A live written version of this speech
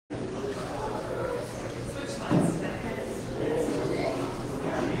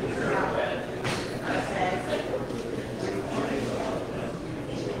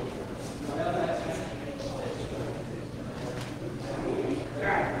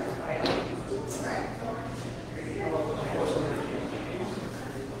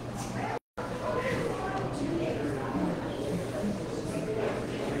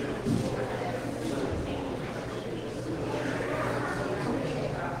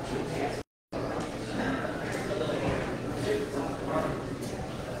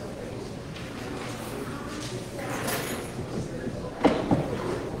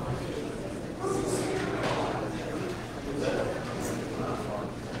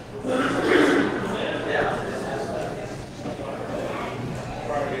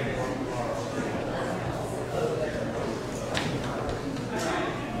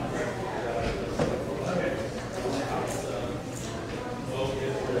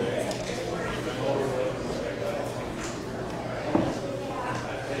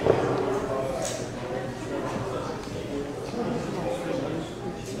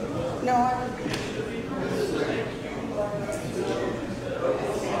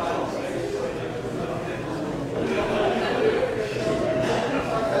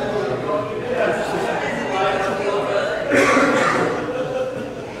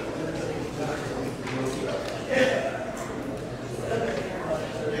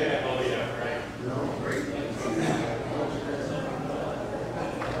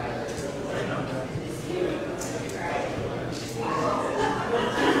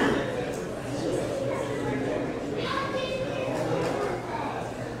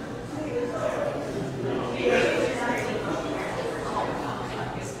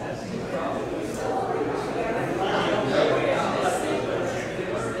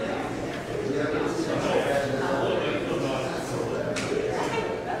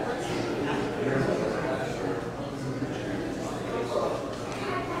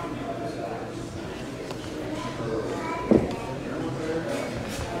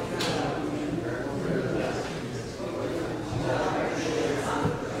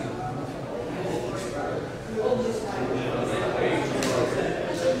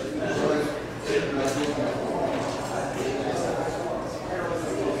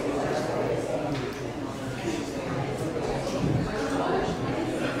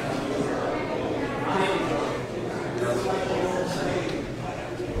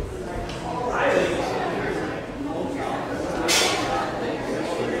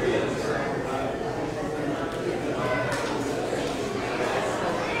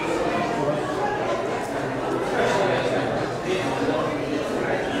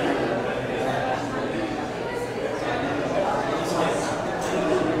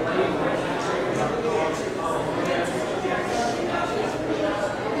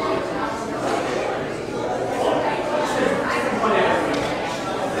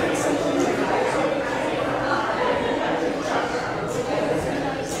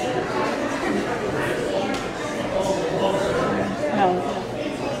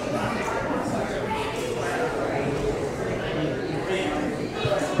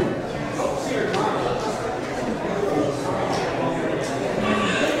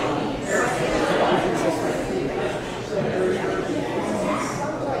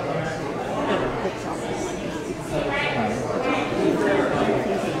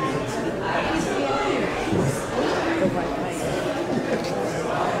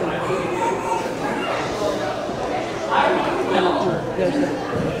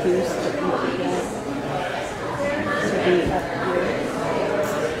boost that we could get to be up here.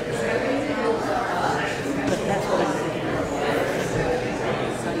 But that's what I'm thinking.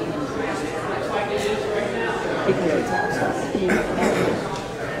 Because it's also in the cabinet.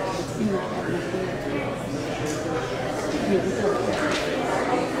 It's in the cabinet here. Yeah, we don't care.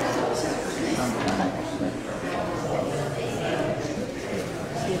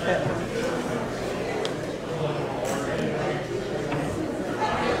 See if that works.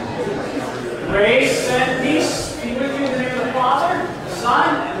 Grace and peace be with you in the name of the Father, the Son,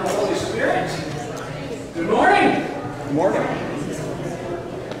 and the Holy Spirit. Good morning. Good morning.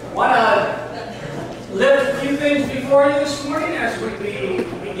 Want to lift a few things before you this morning as we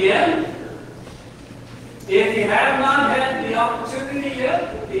begin. If you have not had the opportunity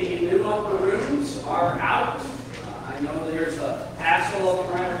yet, the new upper rooms are out. I know there's a parcel of them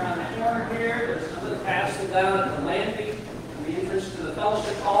right around the corner here. There's another parcel down at the landing, the entrance to the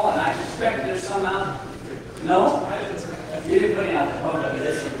fellowship hall, and I suspect there's some out. No? You didn't put any out there. Okay,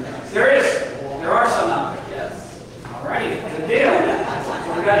 there is. There are some out there. Yes. All righty. Good deal.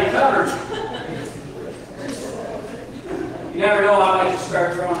 We got you covered. You never know, I might just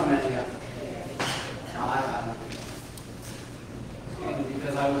start throwing them at you. No, I don't.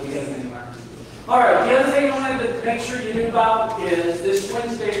 Because I would get them anywhere. All right, the other thing I wanted to make sure you knew about is this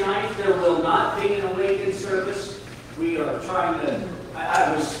Wednesday night, there will not be an awakened service. We are trying to,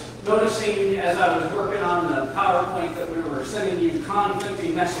 I was noticing as I was working on the PowerPoint that we were sending you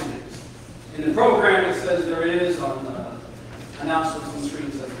conflicting messages. In the program it says there is, on the announcements and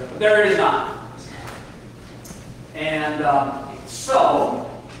screens, but there is not. And so,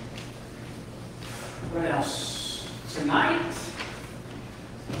 what else? Tonight.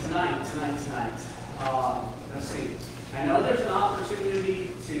 Let's see. I know there's an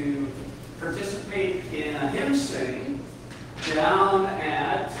opportunity to participate in a hymn sing down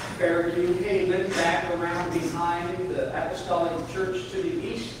at Fairview Haven, back around behind the Apostolic Church to the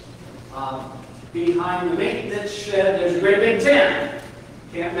east. Behind the maintenance shed, there's a great big tent.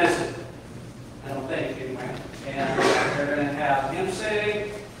 Can't miss it. I don't think, anyway. And they're going to have hymn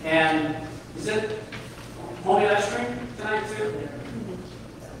sing. And is it homemade ice cream tonight too?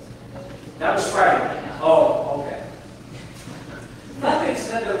 That was Friday. Oh, okay. Nothing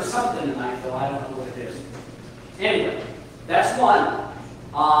said there was something tonight, though. I don't know what it is. Anyway, that's one.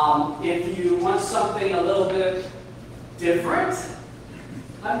 If you want something a little bit different,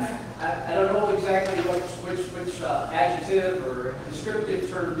 I don't know exactly which adjective or descriptive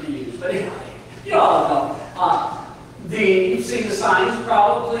term to use, but anyway, you all know. You've seen the signs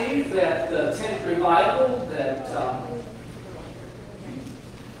probably that the tent revival that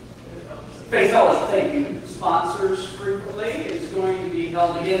Faith Fellowship, thank you, sponsors frequently is going to be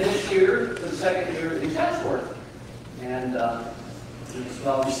held again this year for the second year in Chatsworth. And it's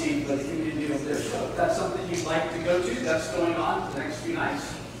well received by the community over there. So if that's something you'd like to go to, that's going on for the next few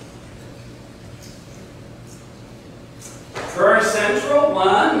nights. First Central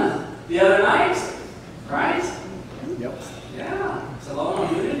won the other night, right? Yep. Yeah. Salona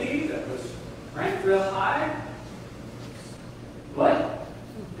Unity that was ranked real high. What?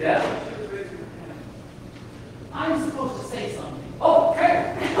 Yeah. I'm supposed to say something. Oh,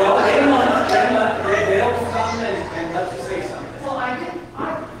 okay. Well, they'll come and let you say something. Well, I did.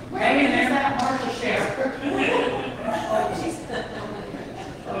 Hang in there. That Martha share.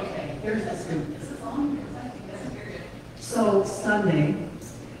 Okay, here's this one. Is this on? So Sunday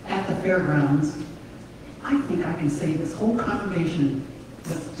at the fairgrounds, I think I can say this whole congregation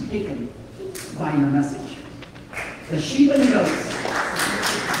was taken by your message. The sheep and the goats.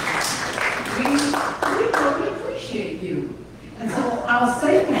 We really appreciate you. And so I'll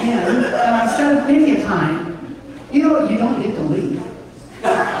say it again, and I've said it many a time, you know what, you don't get to leave.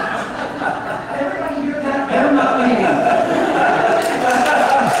 Everybody hear that? Better not leave.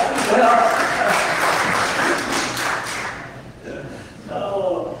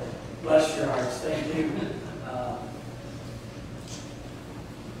 Oh, bless your hearts. Thank you.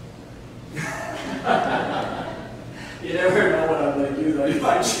 You never know what I'm going to do, though. You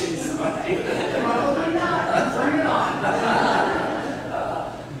might change somebody. Probably not. Bring it on.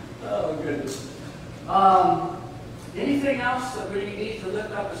 Oh, goodness. Anything else that we need to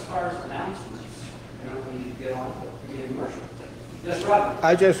lift up as far as announcements? You know, we need to get on with beginning worship. Yes, Robert.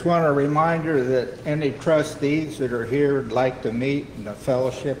 I just want a reminder that any trustees that are here would like to meet in the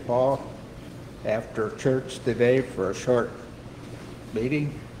fellowship hall after church today for a short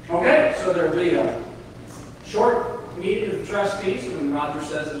meeting. Okay, so there'll be a short meeting of the trustees, and when Roger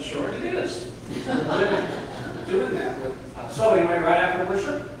says it's short, it is. We're doing that. So anyway, right after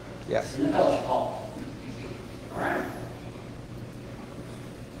worship? Yes. In the fellowship hall. All right.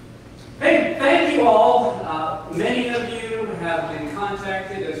 thank you all. Many of you have been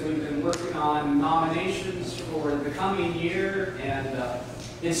contacted as we've been working on nominations for the coming year, and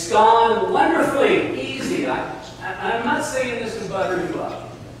it's gone wonderfully easy. I'm not saying this to butter you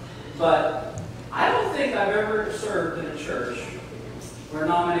up, but I don't think I've ever served in a church where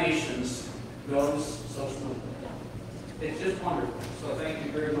nominations goes so smoothly. It's just wonderful. So thank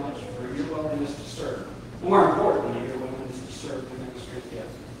you very much for your willingness to serve. More importantly, your willingness to serve the ministry gift.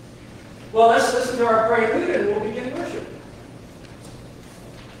 Well, let's listen to our prelude and we'll begin worship.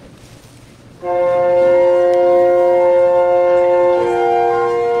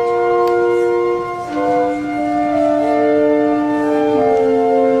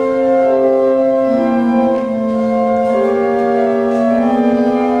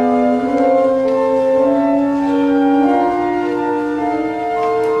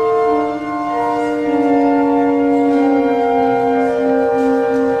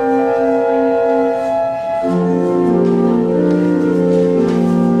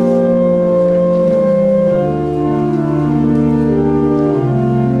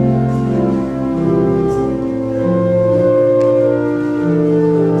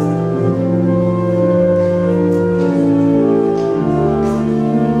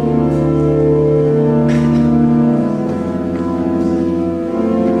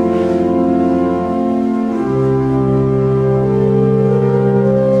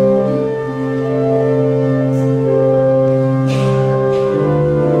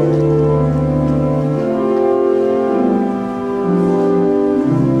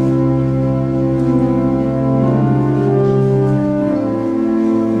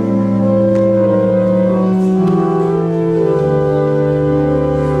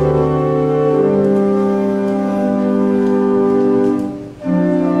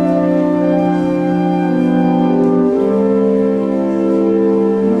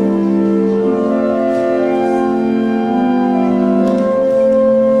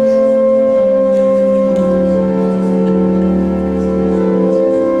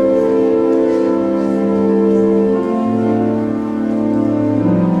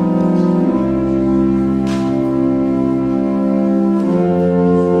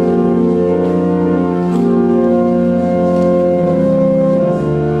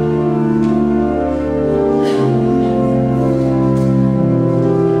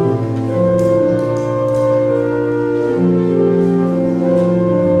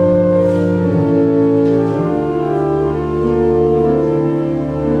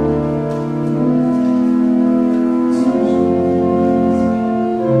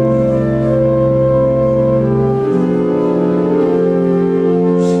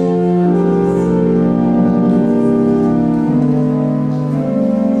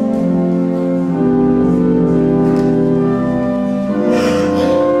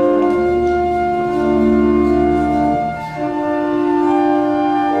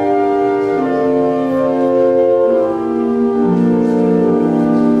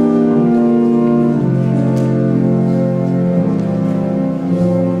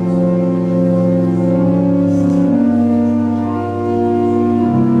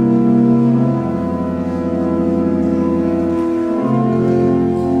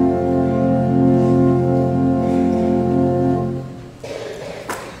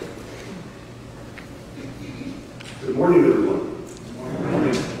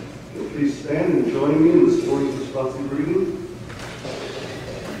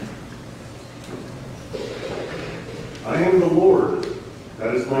 I am the Lord,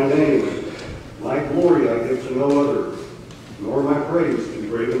 that is my name. My glory I give to no other, nor my praise to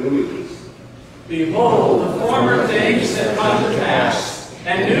graven images. Behold, the former things that come to pass,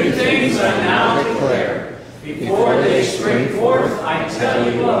 and new things I now declare. Before they spring forth, I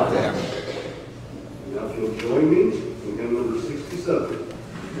tell you of them. Now if you'll join me in hymn number 67,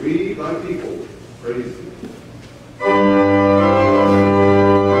 We thy people praise thee. Praise thee.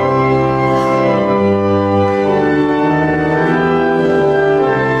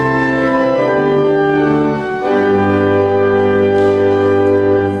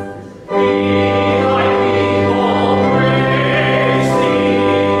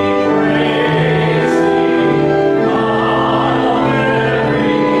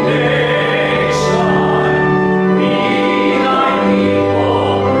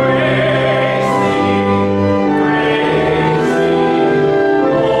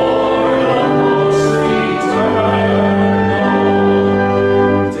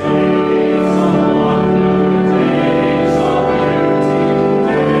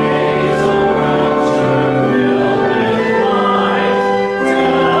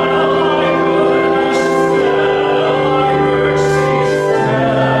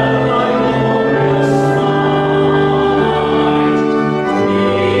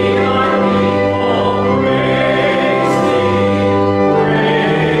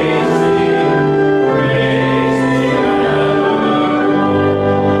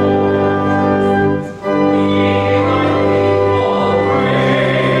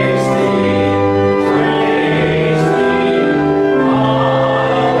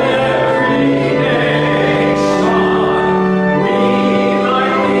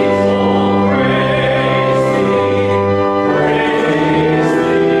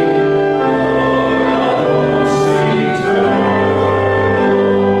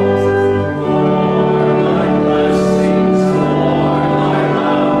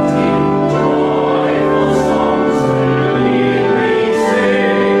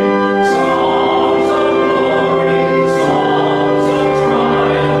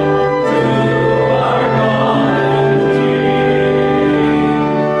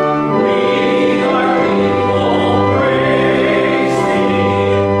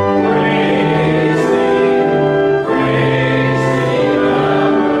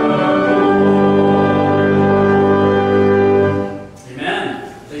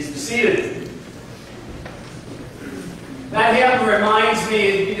 Please be seated. That hymn reminds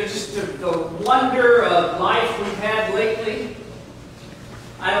me, just of the wonder of life we've had lately.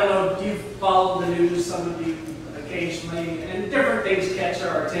 I don't know if you've followed the news, some of you occasionally, and different things catch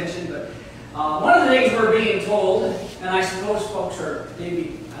our attention, but one of the things we're being told, and I suppose folks are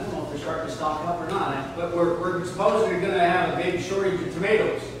maybe, I don't know if they're starting to stock up or not, but we're supposedly going to have a big shortage of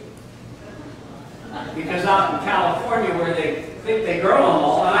tomatoes. Because out in California, where they think they grow them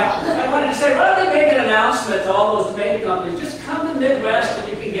all, and I wanted to say, why don't they make an announcement to all those tomato companies, just come to the Midwest and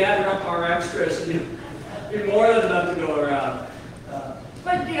you can gather up our extras, and you're more than enough to go around.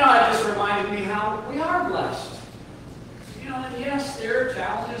 But, it just reminded me how we are blessed. And yes, there are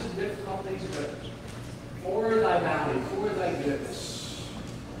challenges and difficulties, but for thy bounty, for thy goodness,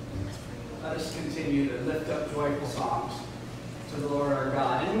 let us continue to lift up joyful songs to the Lord our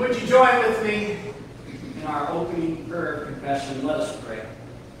God. And would you join with me in our opening prayer of confession? Let us pray.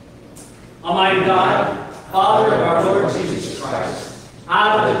 Almighty God, Father of our Lord Jesus Christ,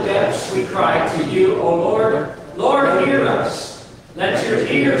 out of the depths we cry to you, O Lord. Lord, hear us. Let your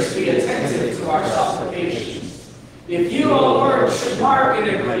ears be attentive to our supplications. If you, O Lord, should mark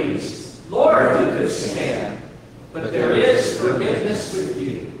iniquities, Lord, who could stand? But there is forgiveness with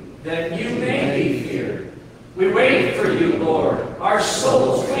you, that you may be feared. We wait for you, Lord. Our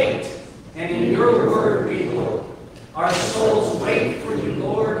souls wait, and in your word we hope. Our souls wait for you,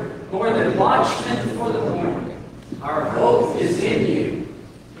 Lord, more than watchmen for the morning. Our hope is in you.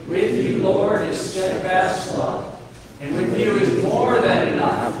 With you, Lord, is steadfast love, and with you is more than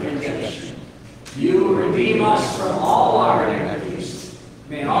enough redemption. You redeem us from all our iniquities.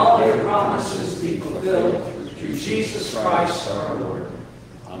 May all your promises be fulfilled through Jesus Christ our Lord.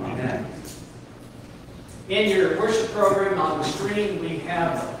 Amen. In your worship program on the screen, we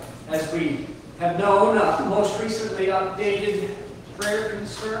have, as we have known, most recently updated prayer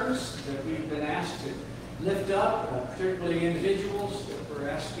concerns that we've been asked to lift up, particularly individuals that we're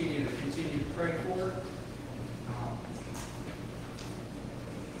asking you to continue to pray for.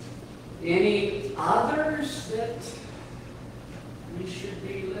 Any others that we should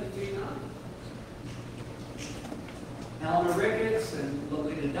be lifting up? Eleanor Ricketts and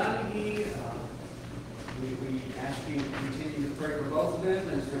Lolita Dunahee. We ask you to continue to pray for both of them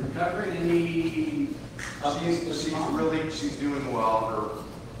as they're recovering. Any updates? She's doing well.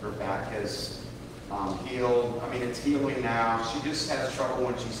 Her back has healed. I mean, it's healing now. She just has trouble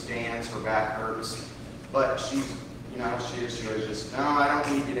when she stands. Her back hurts, but she's. She was just, no, I don't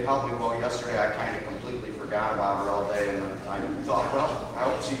need you to help me. Well, yesterday I kind of completely forgot about her all day, and I thought, well, I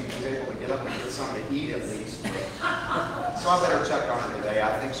hope she was able to get up and get something to eat at least. So I better check on her today. I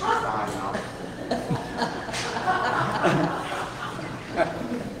think she's fine now.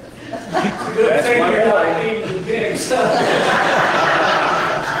 Good thing you're not eating the pigs.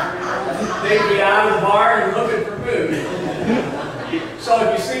 They'd be out of the bar and looking for food. So if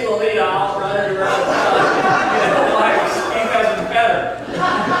you see Lolita, I'll run it around. Better.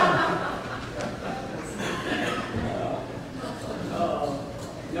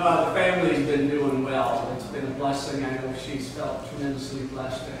 The family's been doing well. It's been a blessing. I know she's felt tremendously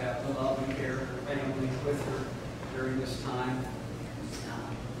blessed to have the love and care of her family with her during this time.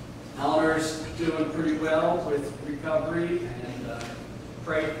 Eleanor's doing pretty well with recovery, and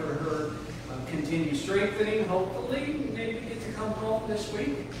pray for her continued strengthening. Hopefully, maybe get to come home this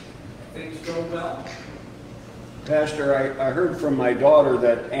week. Things go well. Pastor, I heard from my daughter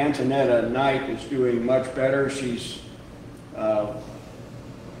that Antonetta Knight is doing much better. She's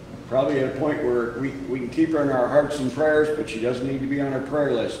probably at a point where we can keep her in our hearts and prayers, but she doesn't need to be on our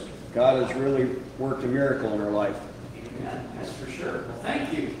prayer list. God has really worked a miracle in her life. Amen. That's for sure. Well,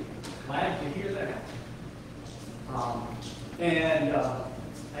 thank you. Glad to hear that. I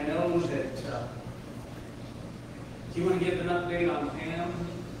know that do you want to give an update on Pam,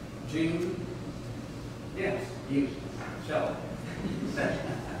 June? Yes, you. Shelley.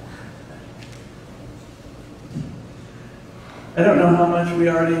 I don't know how much we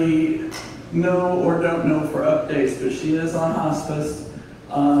already know or don't know for updates, but she is on hospice.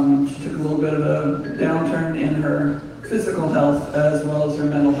 She took a little bit of a downturn in her physical health as well as her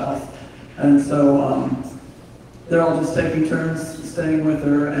mental health. And so they're all just taking turns staying with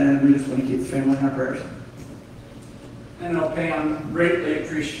her, and we just want to keep the family in our prayers. I know Pam greatly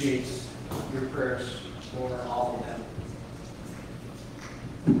appreciates your prayers for all of them.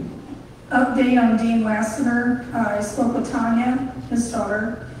 Update on Dean Lassiter. I spoke with Tanya, his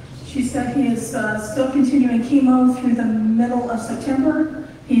daughter. She said he is still continuing chemo through the middle of September.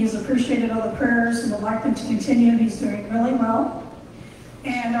 He has appreciated all the prayers and would like them to continue. He's doing really well.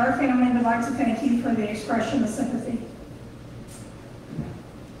 And our family would like to thank you for the expression of sympathy.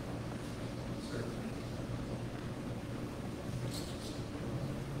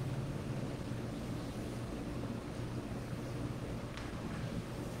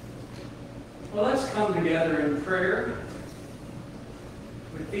 come together in prayer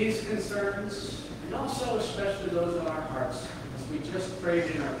with these concerns, and also especially those in our hearts. As we just prayed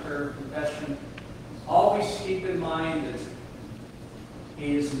in our prayer of confession, always keep in mind that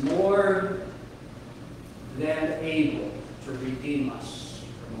He is more than able to redeem us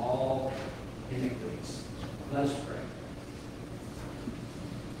from all iniquities. Let us pray.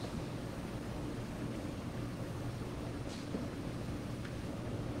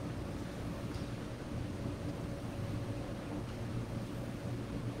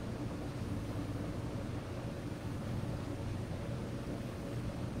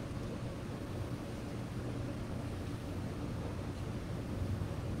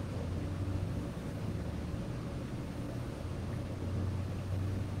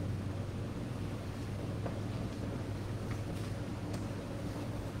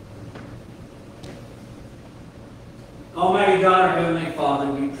 Almighty God, our Heavenly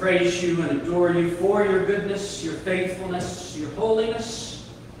Father, we praise you and adore you for your goodness, your faithfulness, your holiness,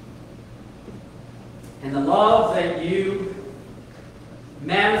 and the love that you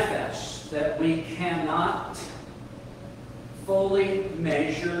manifest that we cannot fully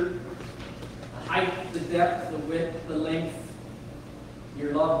measure. The height, the depth, the width, the length.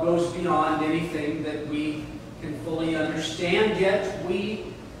 Your love goes beyond anything that we can fully understand, yet we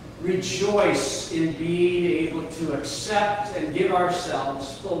rejoice in being able to accept and give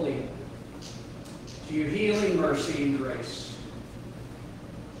ourselves fully to your healing mercy and grace.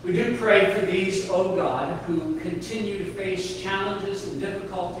 We do pray for these, O God, who continue to face challenges and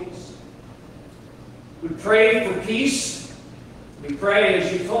difficulties. We pray for peace. We pray,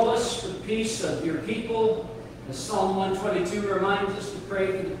 as you told us, for the peace of your people. As Psalm 122 reminds us, to pray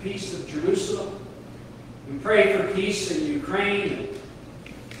for the peace of Jerusalem. We pray for peace in Ukraine,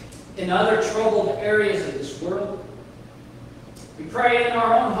 in other troubled areas of this world. We pray in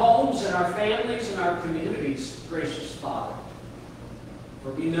our own homes, in our families, in our communities, gracious Father.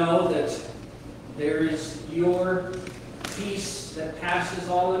 For we know that there is your peace that passes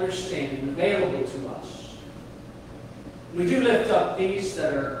all understanding available to us. We do lift up these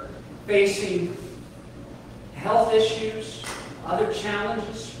that are facing health issues, other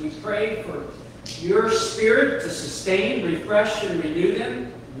challenges. We pray for your Spirit to sustain, refresh, and renew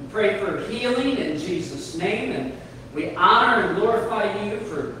them. We pray for healing in Jesus' name, and we honor and glorify you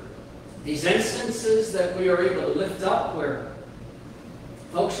for these instances that we are able to lift up where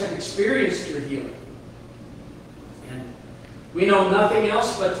folks have experienced your healing. And we know nothing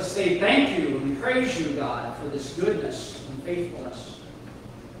else but to say thank you and praise you, God, for this goodness and faithfulness.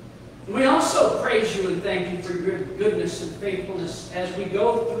 And we also praise you and thank you for your goodness and faithfulness as we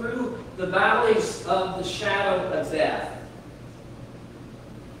go through the valleys of the shadow of death.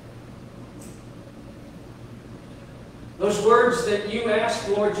 Those words that you asked,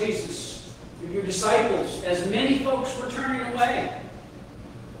 Lord Jesus, for your disciples, as many folks were turning away,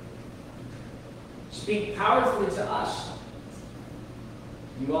 speak powerfully to us.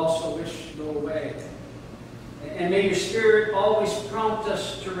 You also wish to go away. And may your Spirit always prompt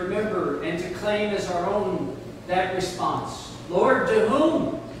us to remember and to claim as our own that response. Lord, to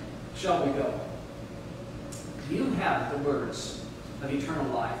whom shall we go? You have the words of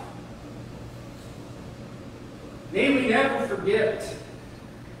eternal life. May we never forget,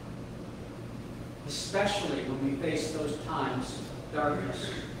 especially when we face those times of darkness,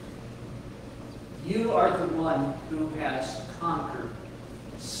 you are the one who has conquered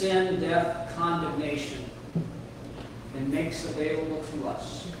sin, death, condemnation, and makes available to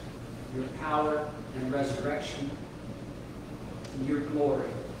us your power and resurrection and your glory,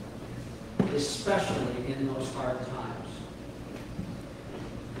 especially in those hard times.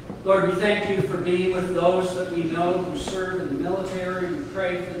 Lord, we thank you for being with those that we know who serve in the military. We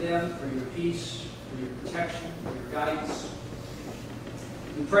pray for them, for your peace, for your protection, for your guidance.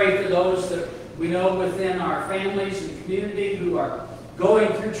 We pray for those that we know within our families and community who are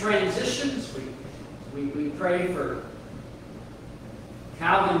going through transitions. We pray for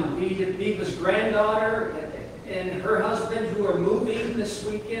Calvin Beva's granddaughter and her husband who are moving this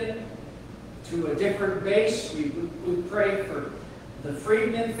weekend to a different base. We pray for the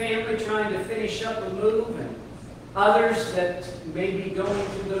Friedman family trying to finish up a move, and others that may be going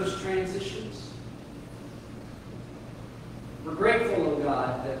through those transitions. We're grateful, oh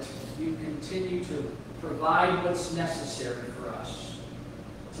God, that you continue to provide what's necessary for us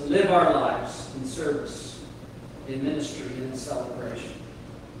to live our lives in service, in ministry, and in celebration.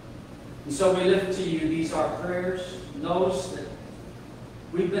 And so we lift to you these our prayers, those that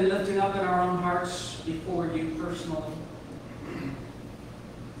we've been lifting up in our own hearts before you personally.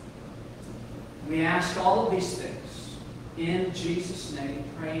 We ask all of these things in Jesus' name,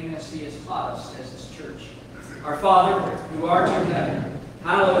 praying as He has taught us as His church. Our Father, who art in heaven,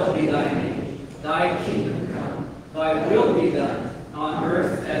 hallowed be thy name. Thy kingdom come, thy will be done, on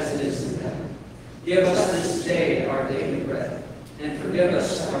earth as it is in heaven. Give us this day our daily bread, and forgive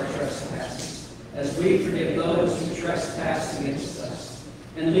us our trespasses, as we forgive those who trespass against us.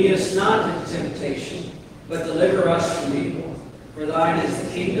 And lead us not into temptation, but deliver us from evil. For thine is the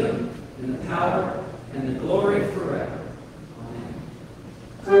kingdom, and the power, and the glory forever.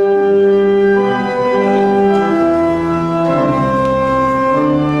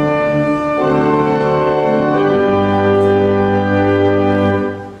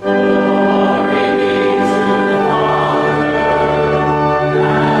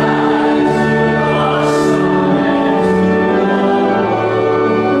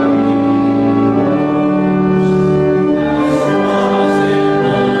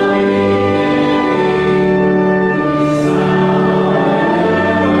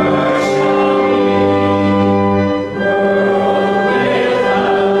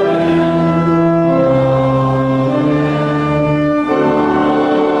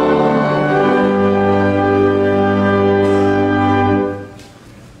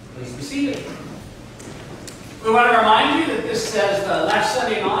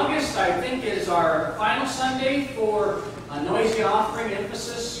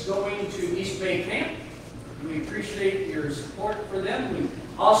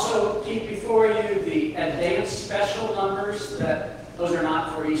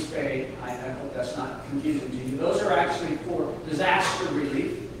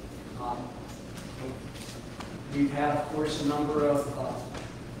 We've had, of course, a number of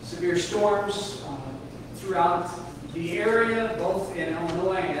severe storms throughout the area, both in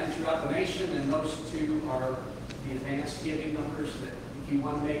Illinois and throughout the nation, and those two are the advanced giving numbers that if you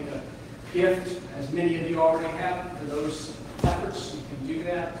want to make a gift, as many of you already have, for those efforts, you can do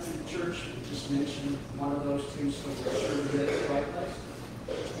that through the church. We just mentioned one of those two, so we're sure to get it to the right place.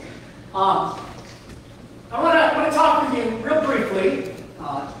 I want to talk with you real briefly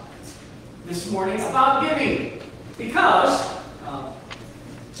this morning about giving, because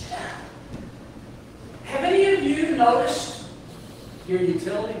have any of you noticed your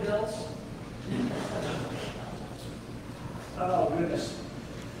utility bills? Oh goodness!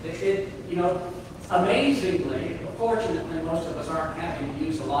 Amazingly, fortunately, most of us aren't having to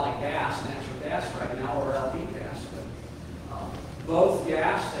use a lot of natural gas right now, or LP gas. But both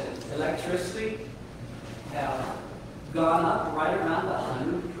gas and electricity have gone up right around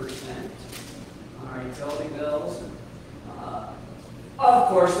 100% on our utility bills. Of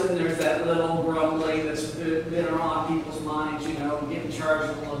course, then there's that little grumbling that's been on people's minds, getting charged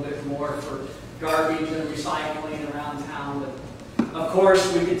a little bit more for garbage and recycling around town. But of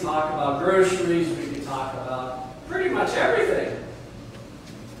course, we could talk about groceries, we could talk about pretty much everything.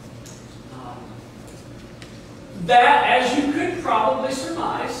 That, as you could probably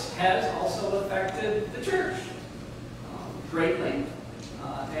surmise, has also affected the church greatly.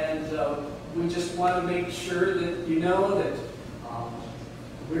 And we just want to make sure that you know that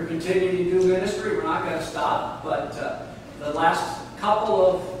we're continuing to do ministry. We're not going to stop. But the last couple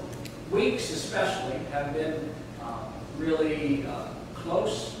of weeks especially have been really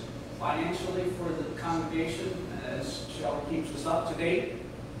close financially for the congregation, as Shelby keeps us up to date.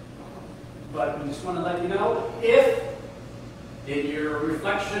 But we just want to let you know, if in your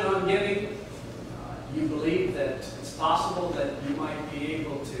reflection on giving, you believe that it's possible that you might be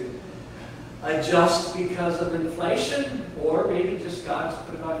able to adjust because of inflation, or maybe just God's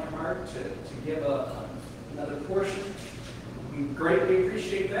put it on your heart to give another portion, we greatly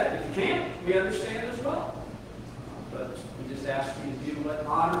appreciate that. If you can't, we understand as well. But we just ask you to do what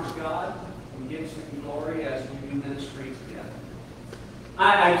honors God and gives Him glory as we do ministry together.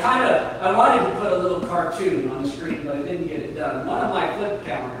 I wanted to put a little cartoon on the screen, but I didn't get it done. One of my flip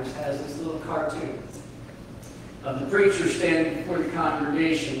calendars has this little cartoon of the preacher standing before the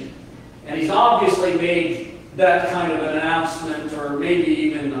congregation, and he's obviously made that kind of an announcement, or maybe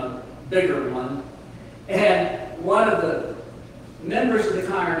even a bigger one. And one of the members of the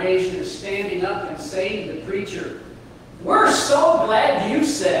congregation is standing up and saying to the preacher, "We're so glad you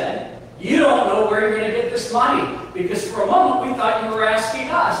said you don't know where you're going to get this money, because for a moment we thought you were asking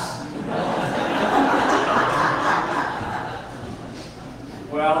us."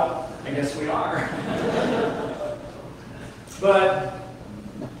 Well, I guess we are. But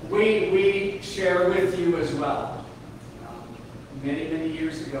we share with you as well. Many, many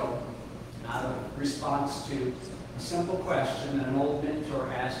years ago, out of response to a simple question that an old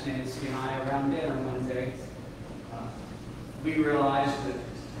mentor asked Nancy and I around dinner one day, we realized that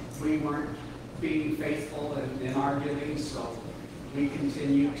we weren't being faithful in our giving, so we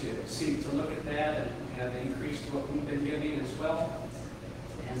continue to seek to look at that and have increased what we've been giving as well.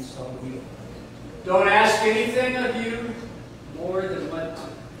 And so we don't ask anything of you more than what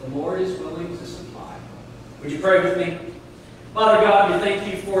the Lord is willing to supply. Would you pray with me? Father God, we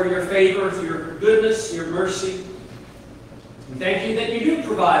thank you for your favor, for your goodness, your mercy. We thank you that you do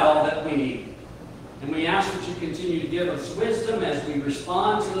provide all that we need. And we ask that you continue to give us wisdom as we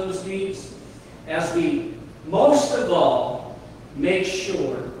respond to those needs, as we, most of all, make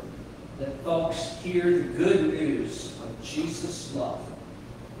sure that folks hear the good news of Jesus' love.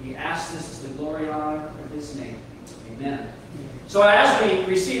 We ask this to the glory and honor of his name. Amen. So as we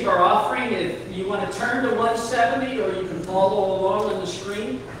receive our offering, if you want to turn to 170 or you can follow along on the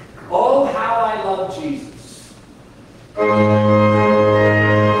screen, Oh, How I Love Jesus.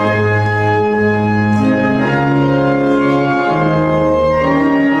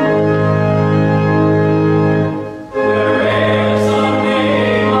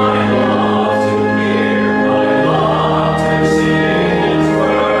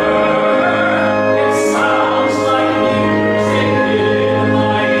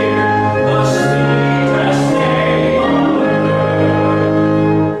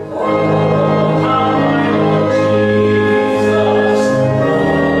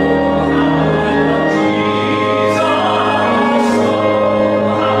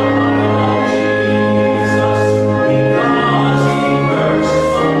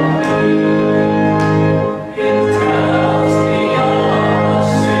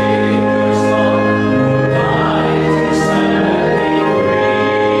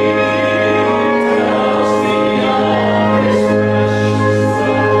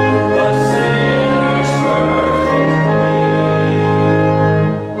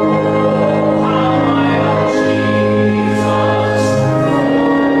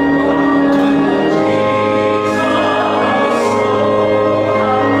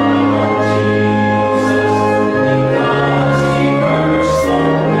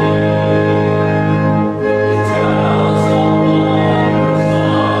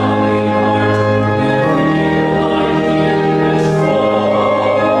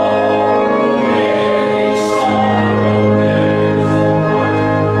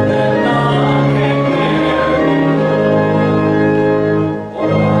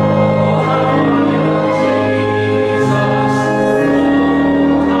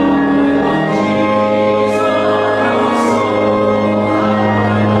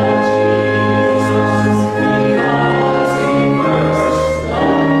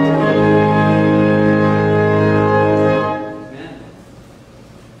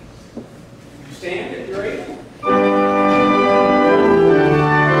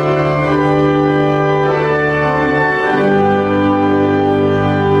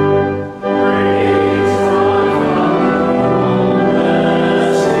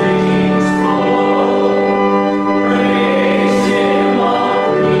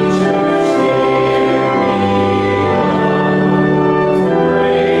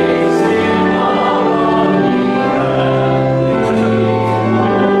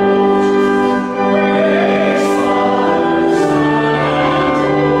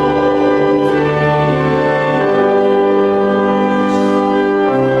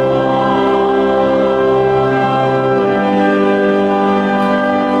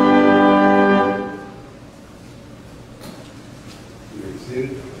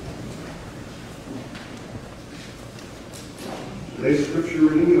 Today's scripture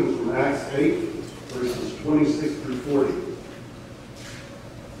reading comes from Acts 8, verses 26 through 40.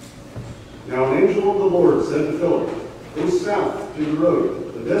 Now an angel of the Lord said to Philip, "Go south to the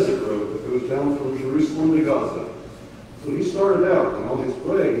road, the desert road that goes down from Jerusalem to Gaza." So he started out, and on his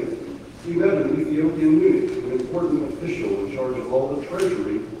way, he met an Ethiopian eunuch, an important official in charge of all the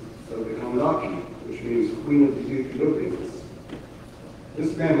treasury of the Kandaki, which means Queen of the Ethiopians.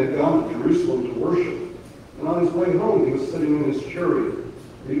 This man had gone to Jerusalem to worship, and on his way home he was sitting in his chariot,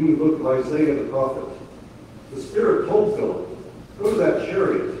 reading the book of Isaiah the prophet. The Spirit told Philip, "Go to that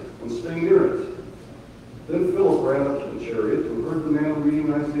chariot and stay near it." Then Philip ran up to the chariot and heard the man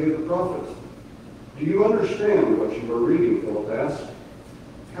reading Isaiah the prophet. "Do you understand what you are reading?" Philip asked.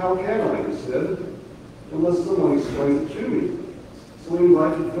 "How can I," he said, "unless someone explains it to me?" So he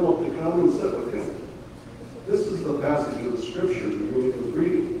invited Philip to come and sit with him. This is the passage of the scripture the eunuch was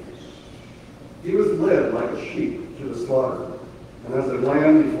reading. "He was led like a sheep to the slaughter, and as a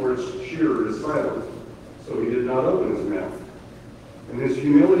lamb before its shearer is silent, so he did not open his mouth. In his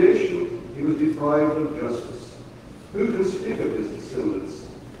humiliation he was deprived of justice. Who can speak of his descendants?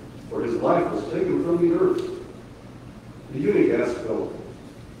 For his life was taken from the earth." The eunuch asked Philip,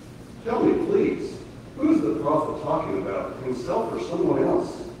 "Tell me, please,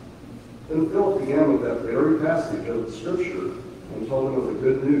 passage of the scripture and told him of the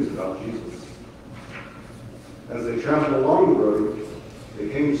good news about Jesus. As they traveled along the road, they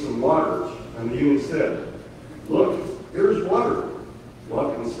came to some water, and the eunuch said, "Look, here is water.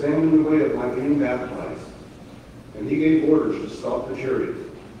 What can stand in the way of my being baptized?" And he gave orders to stop the chariot.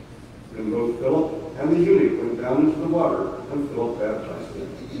 Then both Philip and the eunuch went down into the water, and Philip baptized him.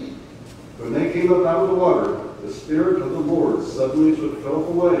 When they came up out of the water, the Spirit of the Lord suddenly took Philip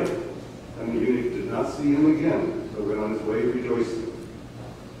away, and the eunuch did not see him again, but went on his way rejoicing.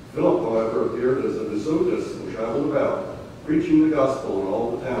 Philip, however, appeared as Azotus and traveled about, preaching the gospel in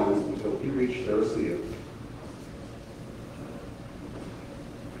all the towns until he reached Pharisee.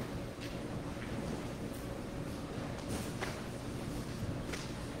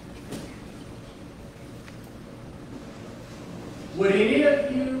 Would any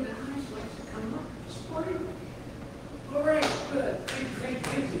of you guys like to come up this morning? All right, good.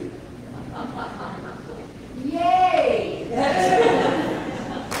 Thank you. Yay!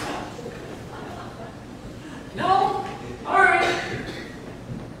 No? All right.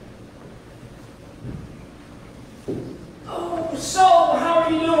 Oh, so how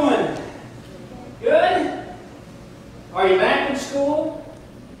are you doing? Good? Are you back in school?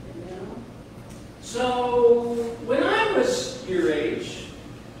 So, when I was your age,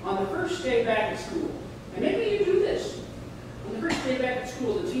 on the first day back at school, and maybe you do this, on the first day back at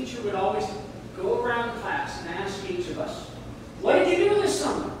school, the teacher would always go around class and ask each of us, "What did you do this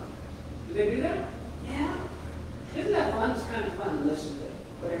summer?" Did they do that? Yeah. Isn't that fun? It's kind of fun to listen to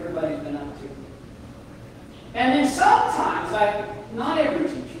what everybody's been up to. And then sometimes, not every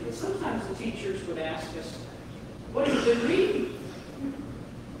teacher, but sometimes the teachers would ask us, "What have you been reading?"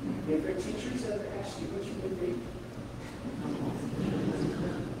 Different teachers ever asked you what you've been reading?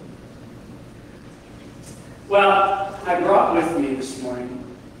 Well, I brought with me this morning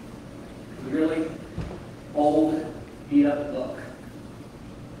a really old, beat-up book.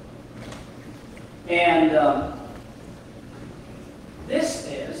 And this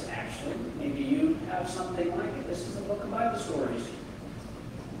is, actually, maybe you have something like it. This is a book of Bible stories.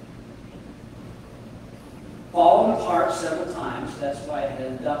 Fallen apart several times, that's why it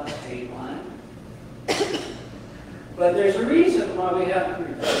had duct tape on it. But there's a reason why we have it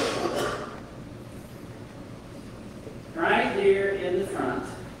reversed. Right here in the front,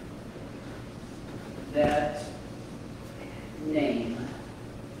 that name,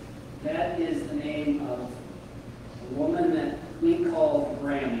 that is the name of a woman that we called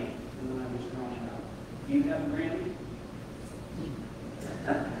Grammy when I was growing up. Do you have a Grammy?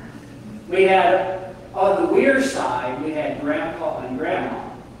 We had, on the Weir side, we had Grandpa and Grandma.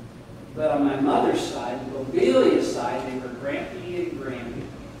 But on my mother's side, the Lobelia side, they were Grampy and Grammy.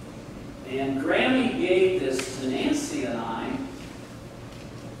 And Grammy gave this to Nancy and I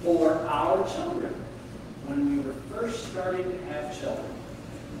for our children when we were first starting to have children.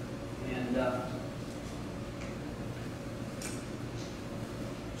 And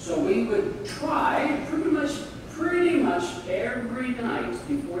so we would try pretty much every night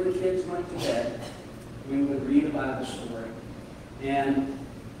before the kids went to bed, we would read a Bible story. And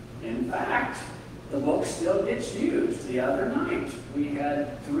in fact, the book still gets used. The other night, we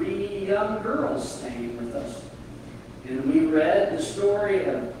had 3 young girls staying with us. And we read the story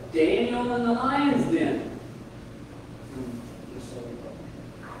of Daniel in the lion's den.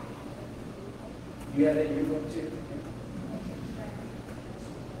 You have it in your book too?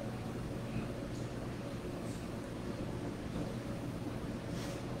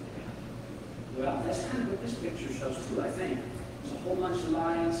 Well, that's kind of what this picture shows too, I think. There's a whole bunch of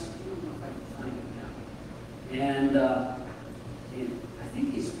lions. I don't know if I can find it now. And I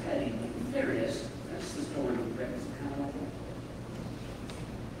think he's petting. There he is. That's the story of Rick. It's kind of like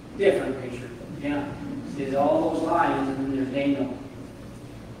a different picture. Yeah. There's all those lions, and then there's Daniel.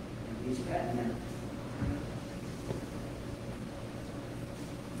 And he's petting them.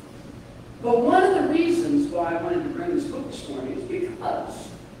 But one of the reasons why I wanted to bring this book this morning is because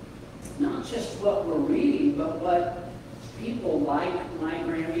not just what we're reading, but what people like my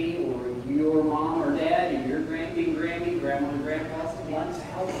Grammy or your mom or dad or your Grammy and Grammy, grandma and grandpa want to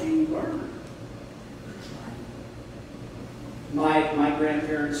help you learn. My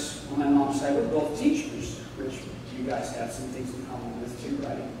grandparents on my mom's side were both teachers, which you guys have some things in common with too,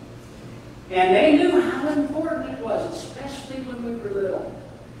 right? And they knew how important it was, especially when we were little,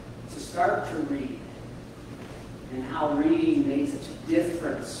 to start to read. And how reading made such a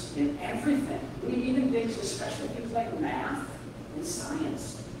difference in everything. We even things, especially things like math and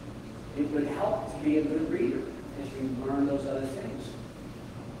science. It would help to be a good reader as you learn those other things.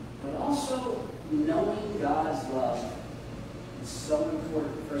 But also, knowing God's love is so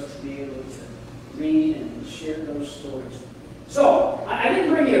important for us to be able to read and share those stories. So, I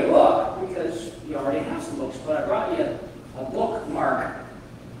didn't bring you a book because you already have some books, but I brought you a bookmark.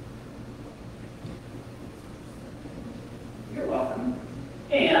 You're welcome.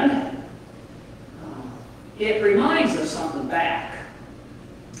 And it reminds us on the back,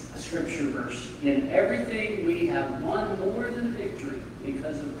 a scripture verse. In everything we have won more than victory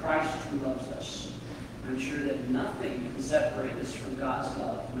because of Christ who loves us. I'm sure that nothing can separate us from God's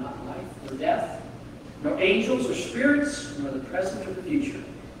love, not life or death, nor angels or spirits, nor the present or the future,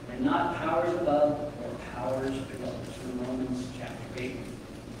 and not powers above or powers below. It's from Romans chapter 8.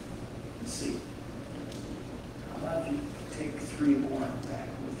 Let's see. How about if you take 3 more back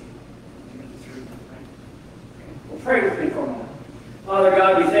with you? You got 3 more, right? Okay. Well, pray with me for a moment. Father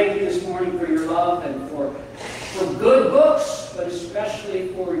God, we thank you this morning for your love and for good books, but especially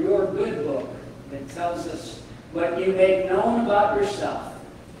for your good book that tells us what you make known about yourself.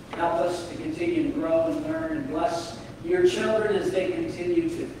 Help us to continue to grow and learn and bless your children as they continue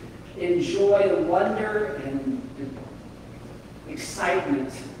to enjoy the wonder and the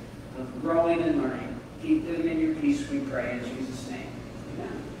excitement of growing and learning. Keep them in your peace, we pray, in Jesus' name.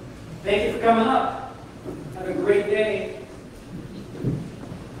 Amen. Thank you for coming up. Have a great day.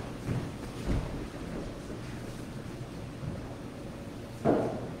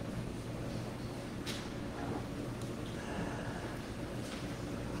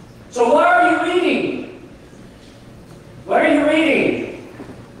 So what are you reading? What are you reading?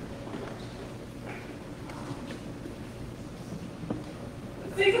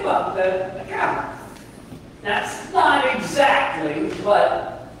 Think about that account. That's not exactly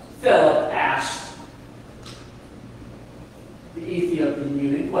what Philip asked the Ethiopian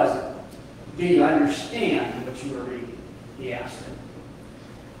eunuch, was it? Do you understand what you were reading? He asked him.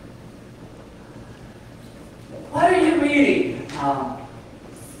 What are you reading?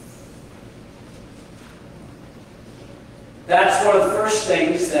 That's one of the first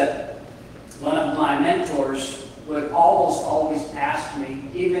things that one of my mentors would almost always ask me,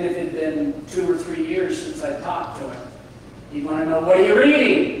 even if it had been 2 or 3 years since I talked to him. He'd want to know, what are you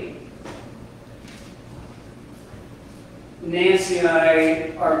reading? Nancy and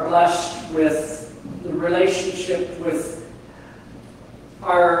I are blessed with the relationship with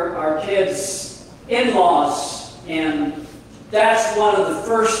our kids' in-laws, and that's one of the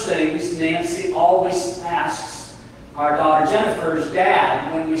first things Nancy always asks our daughter Jennifer's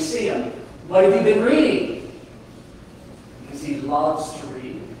dad when we see him. What have you been reading? Because he loves to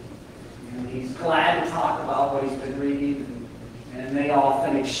read. And he's glad to talk about what he's been reading. And they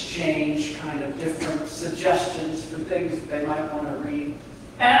often exchange kind of different suggestions for things that they might want to read.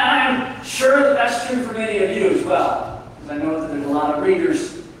 And I'm sure that that's true for many of you as well. Because I know that there's a lot of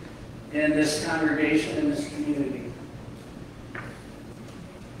readers in this congregation, in this community.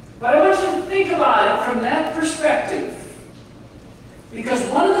 But I want you to think about it from that perspective. Because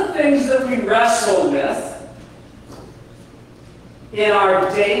one of the things that we wrestle with in our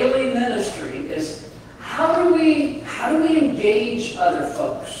daily ministry is how do we engage other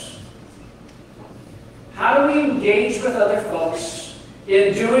folks? How do we engage with other folks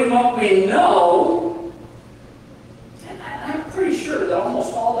in doing what we know? And I'm pretty sure that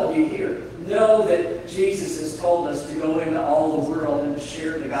almost all of you here know that Jesus has told us to go into all the world and to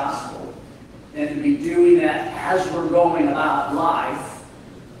share the gospel, and to be doing that as we're going about life.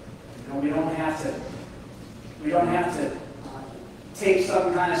 You know, we don't have to take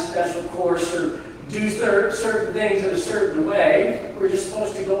some kind of special course or do certain things in a certain way. We're just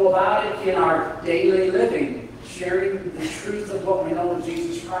supposed to go about it in our daily living, sharing the truth of what we know of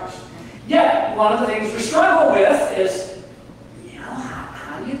Jesus Christ. Yet, one of the things we struggle with is,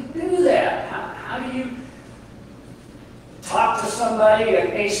 how do you do that? How do you talk to somebody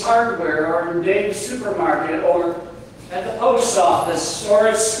at Ace Hardware or in Dave's Supermarket or at the post office or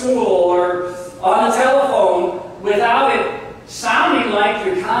at school or on the telephone without it sounding like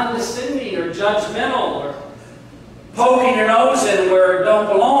you're condescending or judgmental or poking your nose in where it don't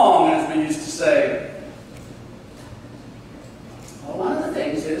belong, as we used to say? Well, one of the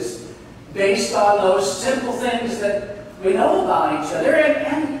things is based on those simple things that we know about each other,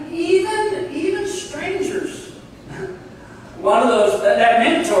 and even strangers. One of those, that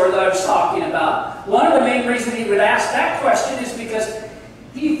mentor that I was talking about, one of the main reasons he would ask that question is because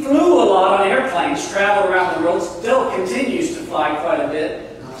he flew a lot on airplanes, traveled around the world, still continues to fly quite a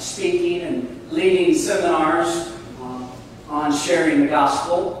bit, speaking and leading seminars on sharing the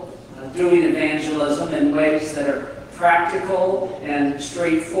gospel, doing evangelism in ways that are practical and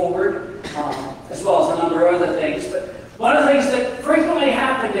straightforward, as well as a number of other things. But one of the things that frequently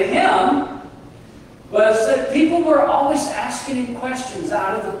happened to him was that people were always asking him questions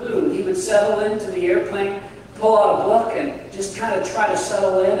out of the blue. He would settle into the airplane, pull out a book, and just kind of try to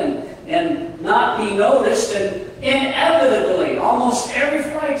settle in and not be noticed. And inevitably, almost every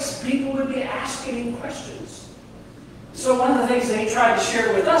flight, people would be asking him questions. So one of the things that he tried to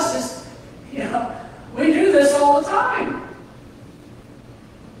share with us is, we do this all the time.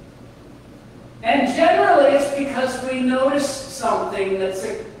 And generally, it's because we notice something that's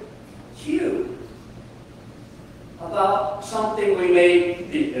a cue about something we may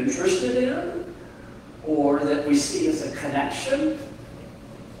be interested in, or that we see as a connection.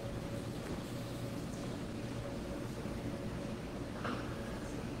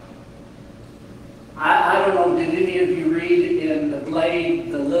 I don't know, did any of you read in the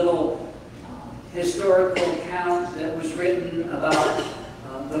Blade the little historical account that was written about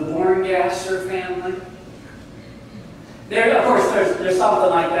the Borngasser family? Of course, there's something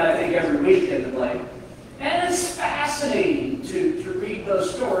like that, I think, every week in the Blade. And it's fascinating to read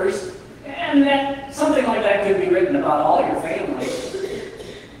those stories. And that something like that could be written about all your family.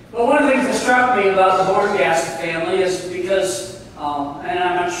 But one of the things that struck me about the Borngasser family is because, and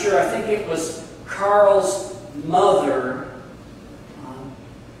I'm not sure, I think it was Carl's mother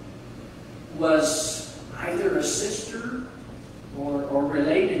was either a sister or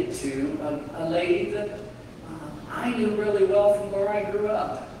related to a lady that I knew really well from where I grew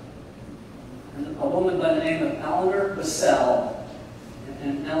up. And a woman by the name of Eleanor Bissell.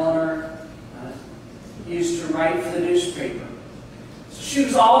 And Eleanor used to write for the newspaper. So she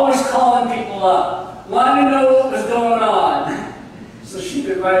was always calling people up, wanting to know what was going on. So she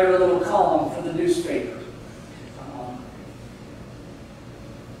could write her a little column for the newspaper.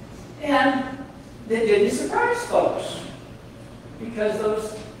 And it didn't surprise folks, because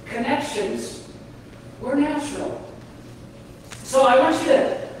those connections were natural. So I want you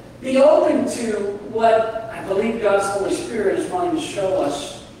to be open to what I believe God's Holy Spirit is wanting to show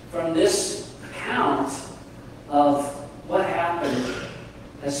us from this account of what happened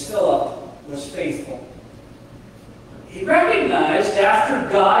as Philip was faithful. He recognized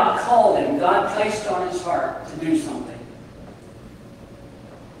after God called him, God placed on his heart to do something.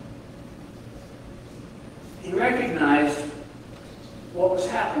 He recognized what was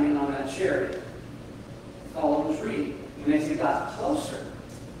happening on that chariot. Philip was reading. And as he got closer,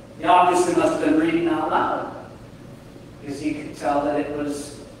 he obviously must have been reading out loud, because he could tell that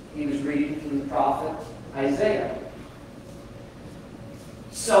he was reading from the prophet Isaiah.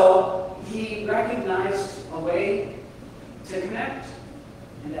 So he recognized a way to connect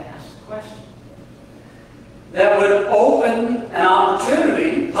and to ask a question that would open an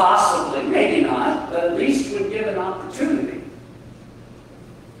opportunity, possibly, maybe not, but at least would give an opportunity.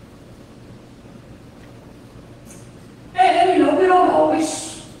 And we don't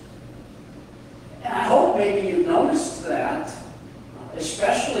always, and I hope maybe you've noticed that,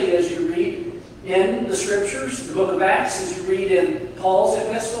 especially as you read in the Scriptures, the book of Acts, as you read in Paul's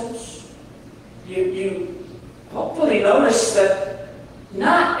epistles, you hopefully notice that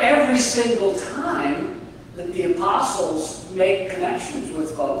not every single time that the apostles make connections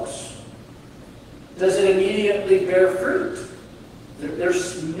with folks does it immediately bear fruit.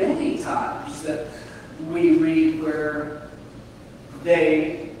 There's many times that we read where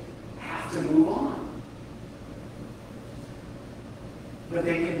they have to move on. But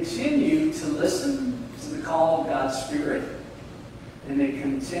they continue to listen to the call of God's Spirit, and they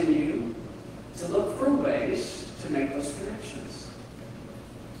continue to look for ways to make those connections.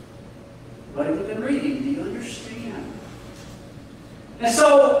 What have you been reading? Do you understand? And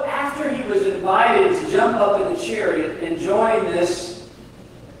so, after he was invited to jump up in the chariot and join this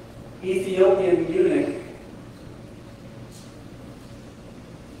Ethiopian eunuch,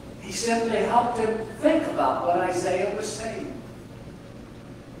 he simply helped him think about what Isaiah was saying.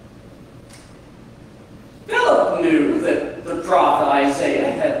 Philip knew that the prophet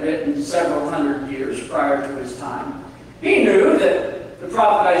Isaiah had written several hundred years prior to his time. He knew that the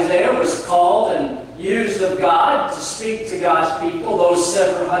prophet Isaiah was called and used of God to speak to God's people those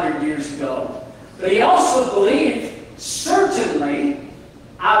several hundred years ago. But he also believed, certainly,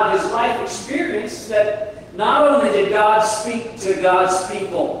 out of his life experience, that not only did God speak to God's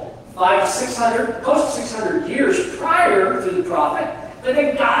people 500, close to 600 years prior to the prophet, but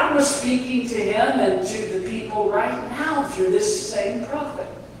that God was speaking to him and to the people right now through this same prophet.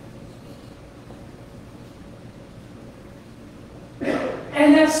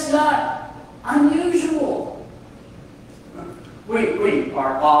 And that's not unusual. We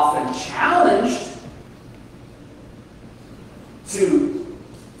are often challenged to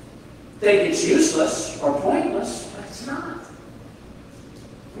think it's useless or pointless, but it's not.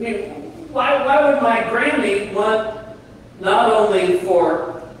 I mean, why would my Grammy want not only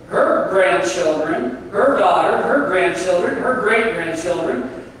for her grandchildren, her daughter, her grandchildren, her great-grandchildren,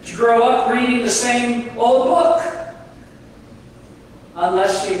 to grow up reading the same old book?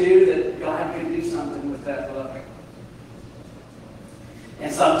 Unless she knew that God could do something with that book.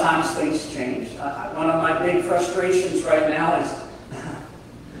 And sometimes things change. One of my big frustrations right now is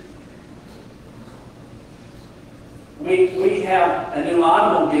we have a new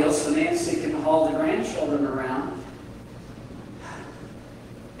automobile so Nancy can haul the grandchildren around.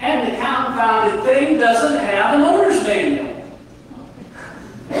 And the confounded thing doesn't have an owner's manual.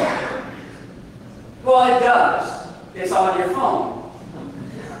 Well, it does. It's on your phone.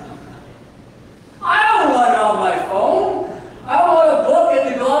 I don't want it on my phone. I want a book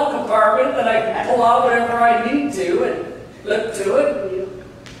in the glove compartment that I can pull out whenever I need to and flip to it.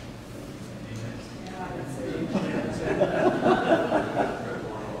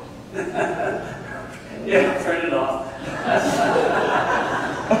 Yeah, turn it off.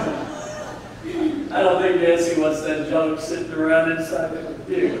 I don't think Nancy wants that junk sitting around inside the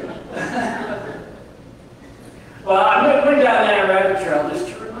computer. Well, I'm going to go down that rabbit trail just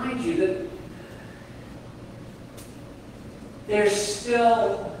to remind you that there's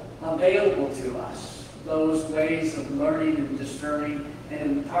still available to us those ways of learning and discerning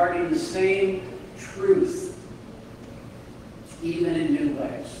and imparting the same truth, even in new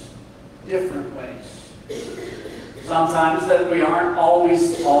ways, different ways. Sometimes that we aren't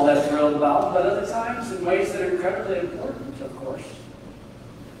always all that thrilled about, but other times in ways that are incredibly important, of course.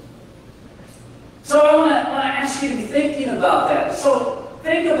 So I want to ask you to be thinking about that. So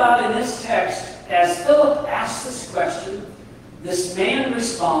think about in this text, as Philip asks this question, this man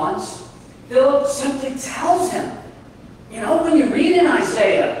responds. Philip simply tells him, you know, when you read in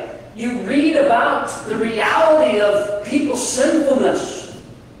Isaiah, you read about the reality of people's sinfulness.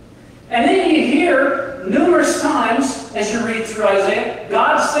 And then you hear numerous times, as you read through Isaiah,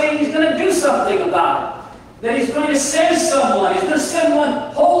 God saying He's going to do something about it. That He's going to send someone. He's going to send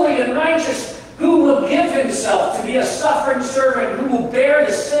one holy and righteous who will give Himself to be a suffering servant, who will bear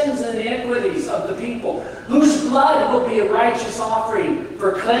the sins and iniquities of the people, whose blood will be a righteous offering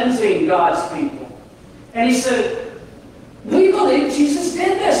for cleansing God's people. And He said, we believe Jesus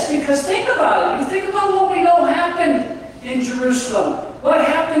did this because think about it. You think about what we know happened in Jerusalem. What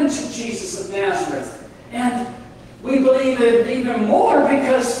happened to Jesus of Nazareth? And we believe it even more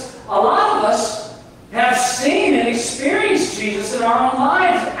because a lot of us have seen and experienced Jesus in our own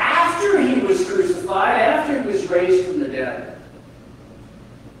lives after He was crucified, after He was raised from the dead.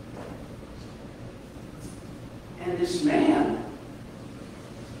 And this man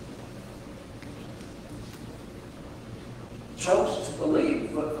chose to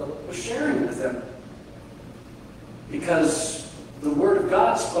believe what Philip was sharing with him. Because the Word of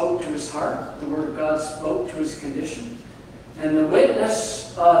God spoke to his heart, the Word of God spoke to his condition, and the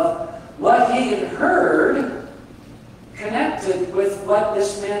witness of what he had heard connected with what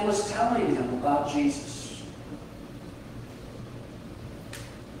this man was telling him about Jesus.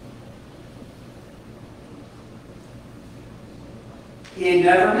 He had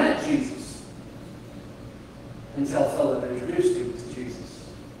never met Jesus until Philip introduced him to Jesus.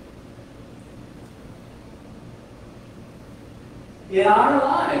 In our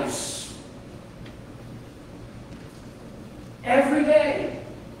lives, every day,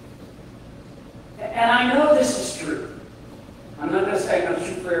 and I know this is true. I'm not going to say it's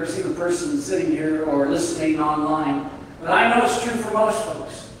true for every single person sitting here or listening online, but I know it's true for most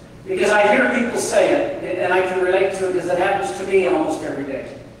folks. Because I hear people say it, and I can relate to it because it happens to me almost every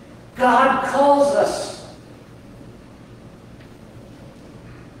day. God calls us.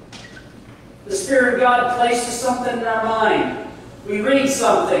 The Spirit of God places something in our mind. We read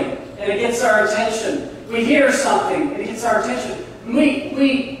something, and it gets our attention. We hear something, and it gets our attention.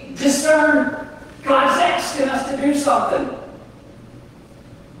 We discern God's asking us to do something.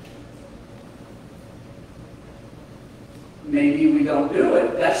 Maybe we don't do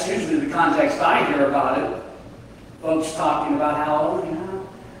it. That's usually the context I hear about it. Folks talking about how,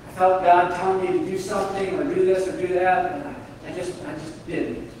 I felt God telling me to do something or do this or do that, and I just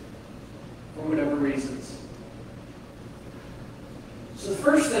didn't, for whatever reasons. So the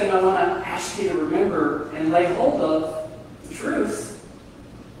first thing I want to ask you to remember and lay hold of, the truth,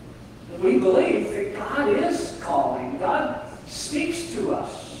 that we believe that God is calling. God speaks to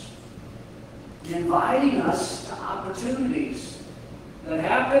us, inviting us to opportunities that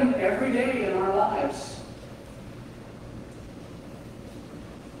happen every day in our lives.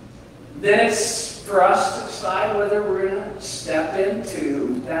 Then it's for us to decide whether we're going to step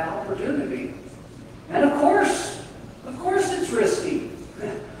into that opportunity. And of course it's risky.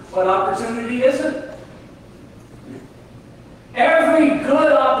 What opportunity isn't? Every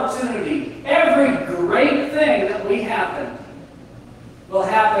good opportunity, every great thing that will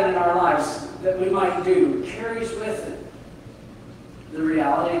happen in our lives that we might do, carries with it the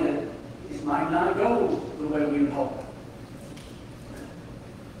reality that it might not go the way we would hope.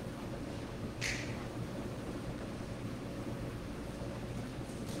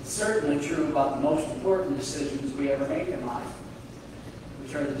 It's certainly true about the most important decisions we ever make in life,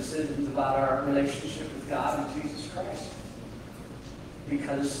 which are the decisions about our relationship with God and Jesus Christ,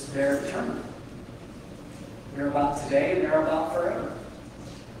 because they're eternal. They're about today and they're about forever.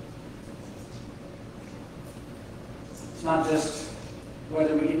 It's not just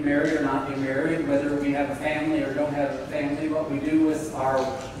whether we get married or not get married, whether we have a family or don't have a family, what we do with our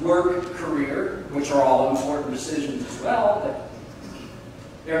work career, which are all important decisions as well, but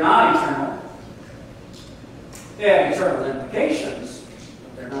they're not eternal. They have eternal implications,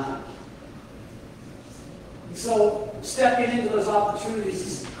 but they're not. And so stepping into those opportunities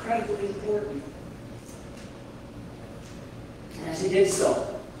is incredibly important. And as he did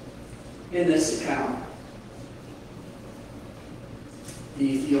so in this account, the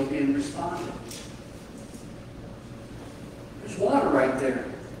Ethiopian responded. There's water right there.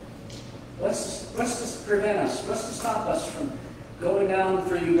 What's to prevent us? What's to stop us from going down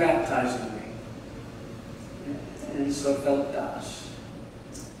for you baptizing me? And so Philip does.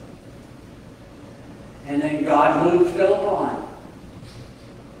 And then God moved Philip on.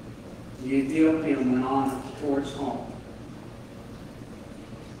 The Ethiopian went on towards home.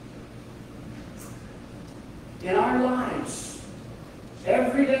 In our lives,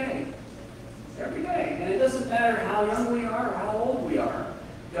 every day, and it doesn't matter how young we are or how old we are,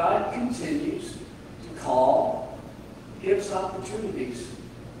 God continues to call, gives opportunities.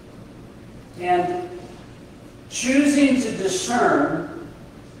 And choosing to discern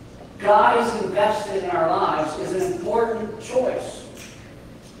God is invested in our lives is an important choice.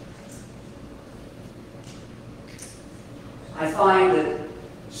 I find that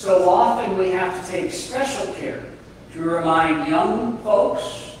so often we have to take special care to remind young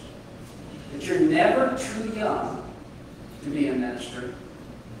folks that you're never too young to be a minister.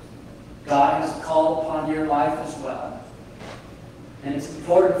 God has a call upon your life as well. And it's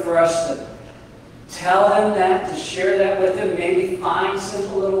important for us to tell them that, to share that with them, maybe find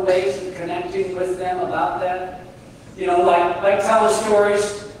simple little ways of connecting with them about that. You know, like telling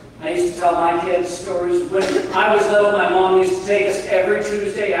stories. I used to tell my kids stories. When I was little, my mom used to take us every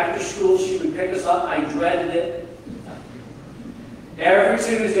Tuesday after school. She would pick us up. I dreaded it. Every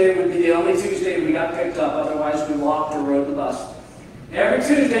Tuesday would be the only Tuesday we got picked up. Otherwise, we walked or rode the bus. Every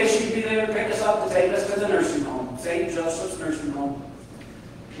Tuesday, she'd be there to pick us up to take us to the nursing home, St. Joseph's Nursing Home,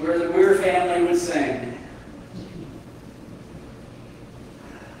 where the Weir family would sing.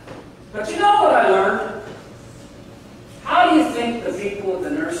 But you know what I learned? How do you think the people at the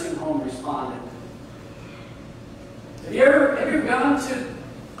nursing home responded? Have you ever gone to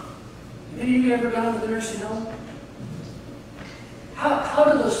the nursing home? How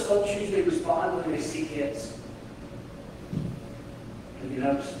do those folks usually respond when they see kids? Have you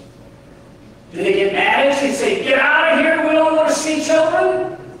noticed? Do they get mad at you and say, "Get out of here, we don't want to see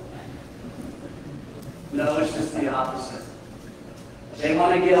children"? No, it's just the opposite. They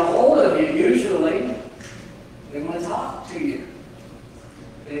want to get a hold of you, usually. They want to talk to you.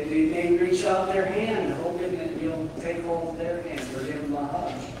 They reach out their hand, hoping that you'll take hold of their hand or give them a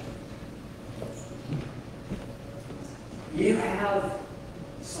hug. You have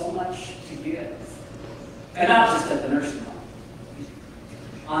so much to give. And not just at the nursing home.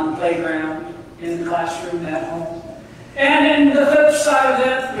 On the playground, in the classroom, at home. And in the flip side of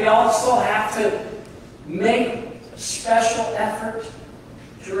that, we also have to make special effort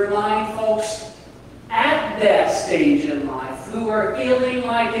to remind folks at that stage in life who are feeling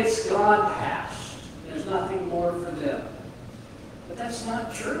like it's gone past. There's nothing more for them. But that's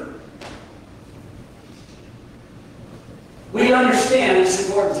not true. We understand, it's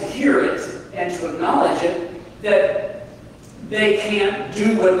important to hear it and to acknowledge it, that they can't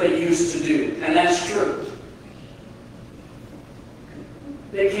do what they used to do. And that's true.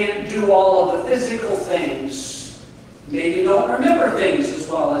 They can't do all of the physical things. Maybe don't remember things as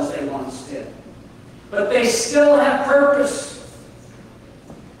well as they once did. But they still have purpose.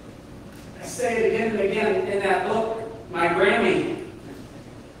 I say it again and again in that book. My Grammy,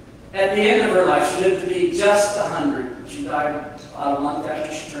 at the end of her life, she lived to be just 100. She died about a month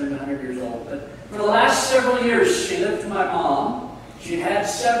after she turned 100 years old. But for the last several years, she lived with my mom. She had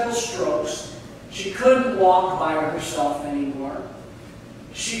several strokes. She couldn't walk by herself anymore.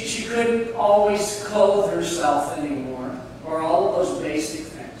 She couldn't always clothe herself anymore, or all of those basic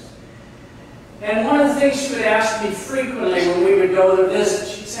things. And one of the things she would ask me frequently when we would go to visit,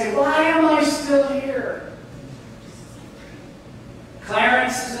 she'd say, "Why am I still here?"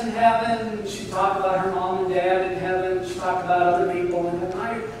 Clarence is in heaven. She'd talk about her mom and dad in heaven. She'd talk about other people. And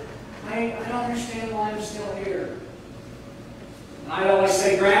I don't understand why I'm still here. And I'd always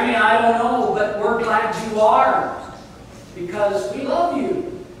say, "Grammy, I don't know, but we're glad you are. Because we love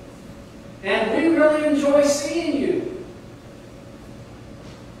you. And we really enjoy seeing you."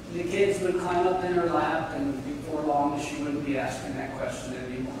 The kids would climb up in her lap, and before long, she wouldn't be asking that question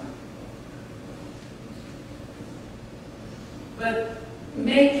anymore. But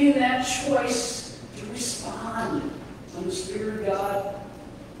making that choice to respond when the Spirit of God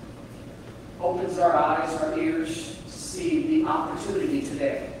opens our eyes, our ears, to see the opportunity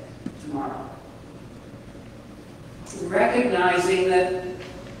today, tomorrow. Recognizing that,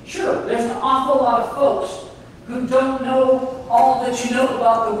 sure, there's an awful lot of folks who don't know all that you know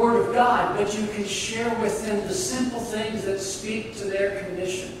about the Word of God, but you can share with them the simple things that speak to their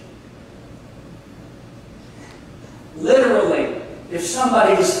condition. Literally, if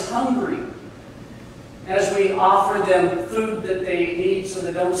somebody is hungry, as we offer them food that they need so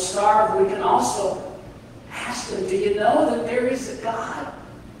they don't starve, we can also ask them, "Do you know that there is a God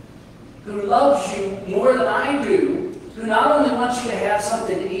who loves you more than I do, who not only wants you to have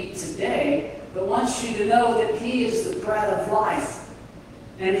something to eat today, but wants you to know that He is the bread of life,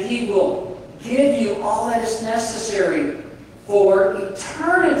 and He will give you all that is necessary for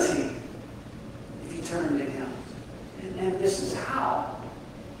eternity if you turn to Him." And this is how.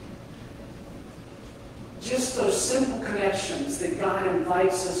 Just those simple connections that God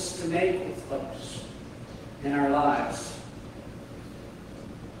invites us to make with folks in our lives.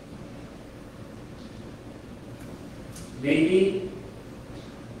 Maybe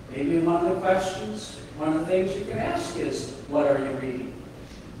one of the questions, one of the things you can ask is, what are you reading?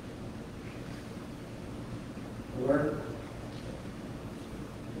 Or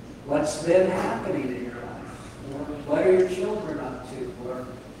what's been happening in your life? Or what are your children up to? Or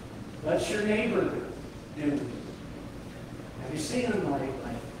what's your neighbor doing? Have you seen them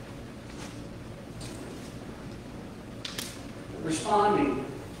lately? Responding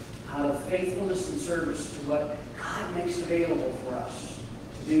out of faithfulness and service to what God makes available for us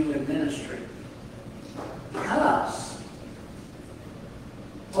to do in ministry. Because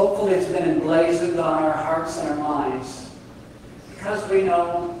hopefully it's been emblazoned on our hearts and our minds. Because we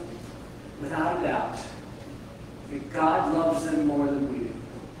know, without a doubt, that God loves them more than we do.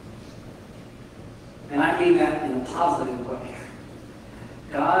 And I mean that in a positive way.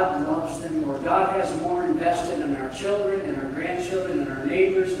 God loves them more. God has more invested in our children, in our grandchildren, in our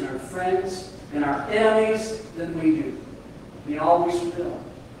neighbors, in our friends, in our enemies than we do. We always will.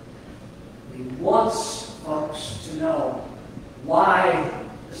 He wants folks to know why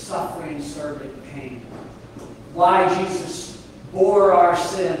the suffering servant came. Why Jesus bore our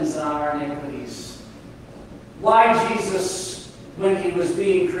sins and our iniquities. Why Jesus, when He was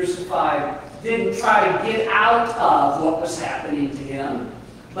being crucified, didn't try to get out of what was happening to Him,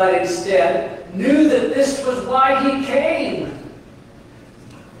 but instead knew that this was why He came.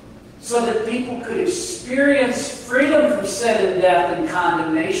 So that people could experience freedom from sin and death and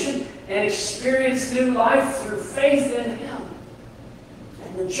condemnation and experience new life through faith in Him.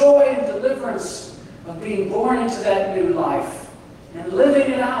 And the joy and deliverance of being born into that new life and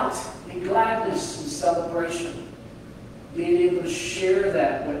living it out in gladness and celebration. Being able to share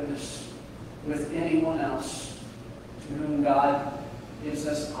that witness with anyone else to whom God gives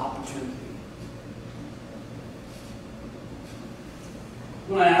us opportunity.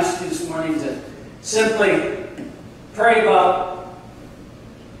 I want to ask you this morning to simply pray about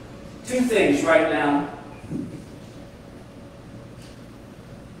two things right now.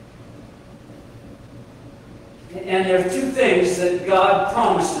 And there are two things that God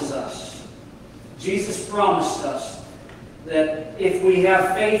promises us. Jesus promised us that if we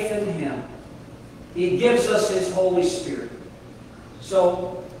have faith in Him, He gives us His Holy Spirit.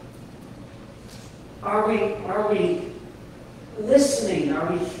 So, are we listening?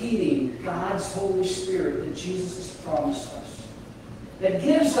 Are we heeding God's Holy Spirit that Jesus has promised us? That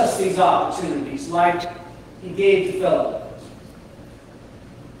gives us these opportunities like He gave to Philip.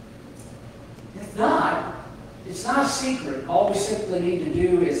 If not, it's not a secret. All we simply need to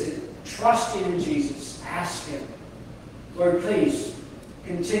do is trust in Jesus. Ask Him, Lord, please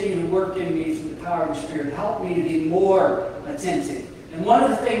continue to work in me through the power of the Spirit. Help me to be more attentive. And one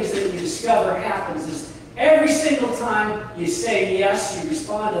of the things that you discover happens is every single time you say yes, you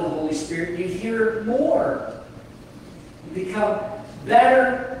respond to the Holy Spirit, you hear more. You become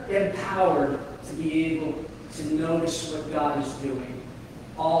better empowered to be able to notice what God is doing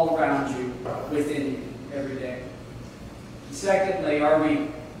all around you, within you, every day? And secondly, are we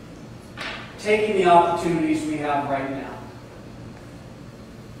taking the opportunities we have right now?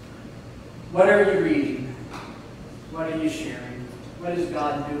 What are you reading? What are you sharing? What is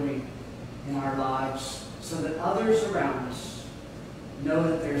God doing in our lives so that others around us know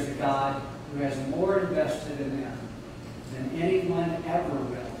that there's a God who has more invested in them than anyone ever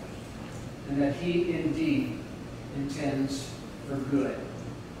will, and that He indeed intends for good,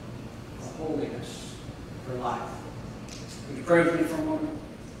 for holiness, for life? Would you pray with me for a moment?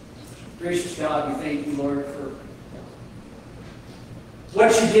 Gracious God, we thank you, Lord, for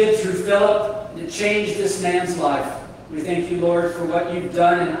what you did through Philip that changed this man's life. We thank you, Lord, for what you've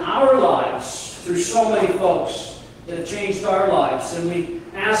done in our lives through so many folks that have changed our lives. And we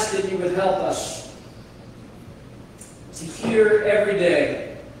ask that you would help us to hear every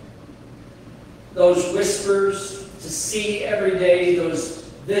day those whispers, to see every day those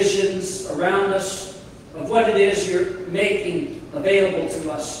visions around us of what it is you're making available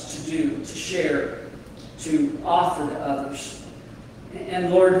to us to do, to share, to offer to others.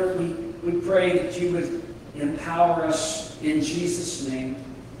 And Lord, we pray that you would empower us in Jesus' name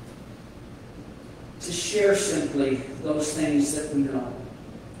to share simply those things that we know.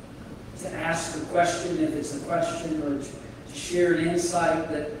 To ask a question if it's a question, or to share an insight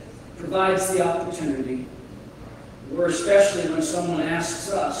that provides the opportunity, or especially when someone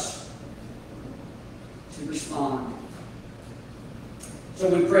asks us to respond. So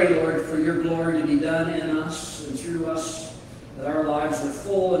we pray, Lord, for your glory to be done in us and through us, that our lives are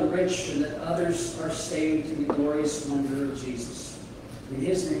full and rich, and that others are saved in the glorious wonder of Jesus. In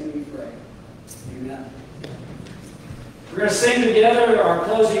His name we pray. Amen. We're going to sing together our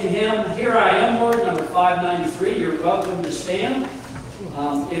closing hymn, Here I Am, Lord, number 593. You're welcome to stand.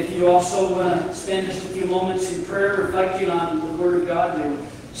 If you also want to spend just a few moments in prayer, reflecting on the Word of God, you're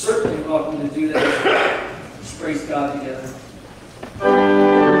certainly welcome to do that as well. Let's praise God together. I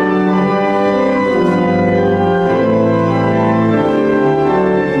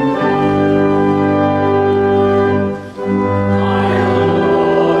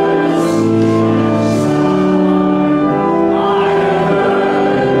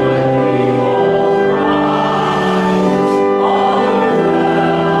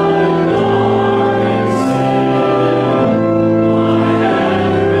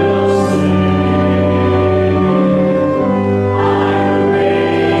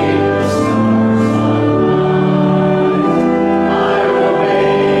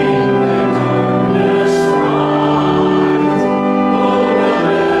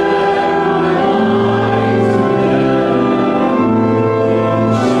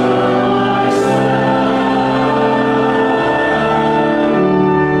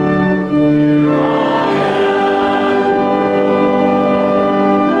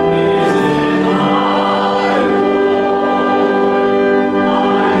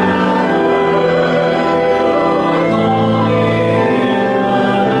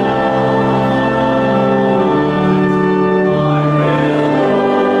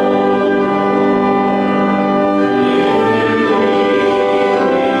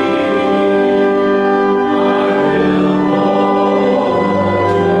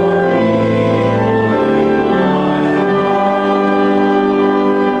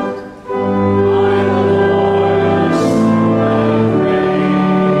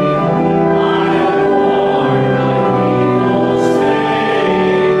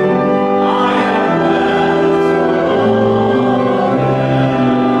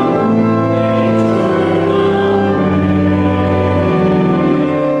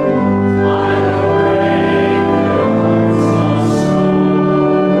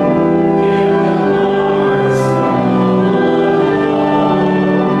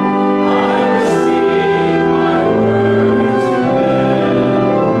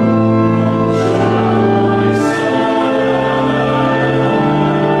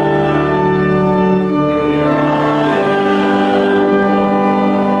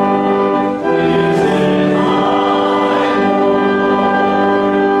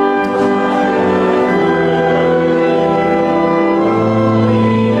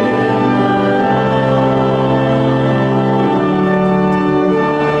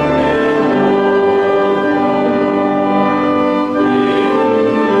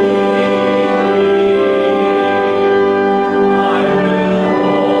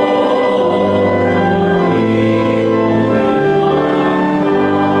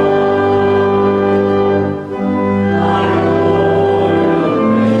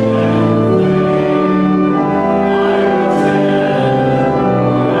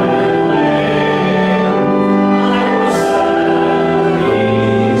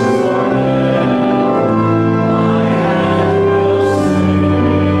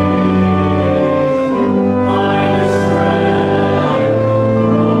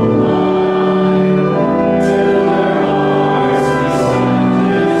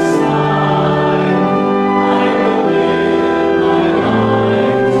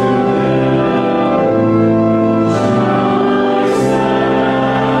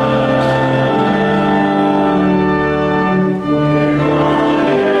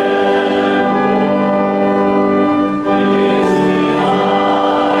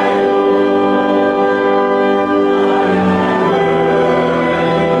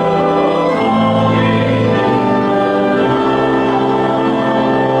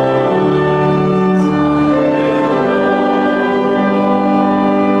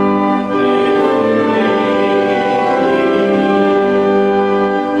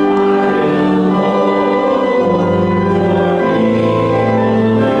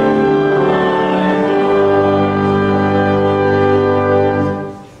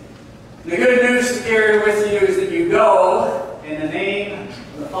go in the name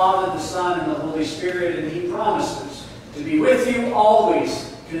of the Father, the Son, and the Holy Spirit, and He promises to be with you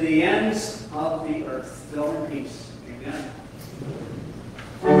always to the ends of the earth. Go in peace.